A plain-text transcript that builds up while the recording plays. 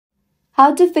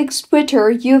How to fix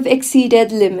Twitter you've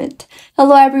exceeded limit.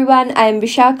 Hello everyone, I am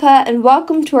Vishaka and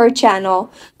welcome to our channel.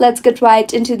 Let's get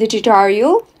right into the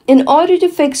tutorial. In order to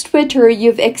fix Twitter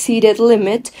you've exceeded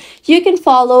limit, you can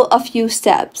follow a few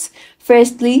steps.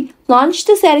 Firstly, launch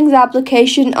the settings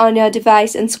application on your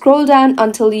device and scroll down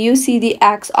until you see the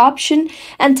X option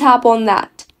and tap on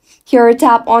that. Here,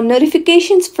 tap on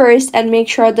notifications first and make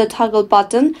sure the toggle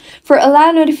button for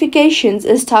allow notifications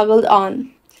is toggled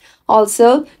on.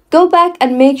 Also, go back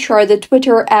and make sure the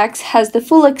Twitter X has the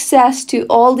full access to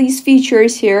all these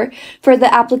features here for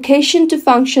the application to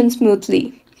function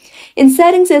smoothly. In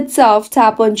settings itself,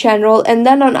 tap on general and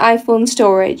then on iPhone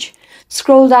storage.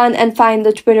 Scroll down and find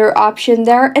the Twitter option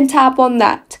there and tap on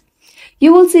that.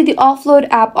 You will see the offload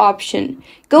app option.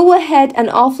 Go ahead and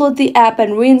offload the app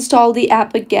and reinstall the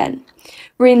app again.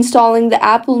 Reinstalling the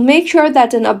app will make sure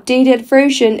that an updated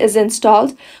version is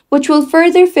installed, which will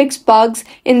further fix bugs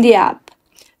in the app.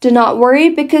 Do not worry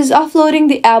because offloading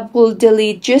the app will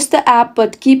delete just the app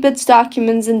but keep its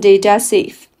documents and data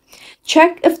safe.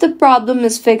 Check if the problem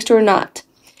is fixed or not.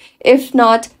 If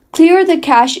not, clear the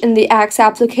cache in the X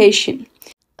application.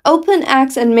 Open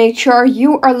X and make sure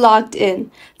you are logged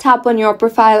in. Tap on your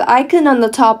profile icon on the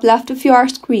top left of your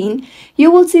screen.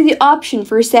 You will see the option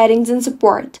for settings and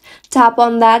support. Tap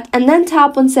on that and then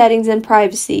tap on settings and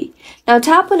privacy. Now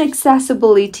tap on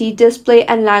accessibility, display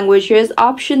and languages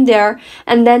option there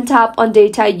and then tap on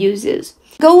data uses.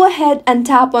 Go ahead and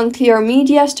tap on clear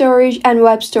media storage and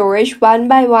web storage one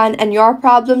by one and your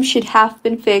problem should have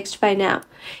been fixed by now.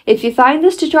 If you find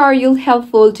this tutorial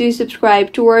helpful, do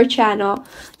subscribe to our channel.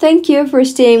 Thank you for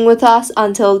staying with us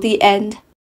until the end.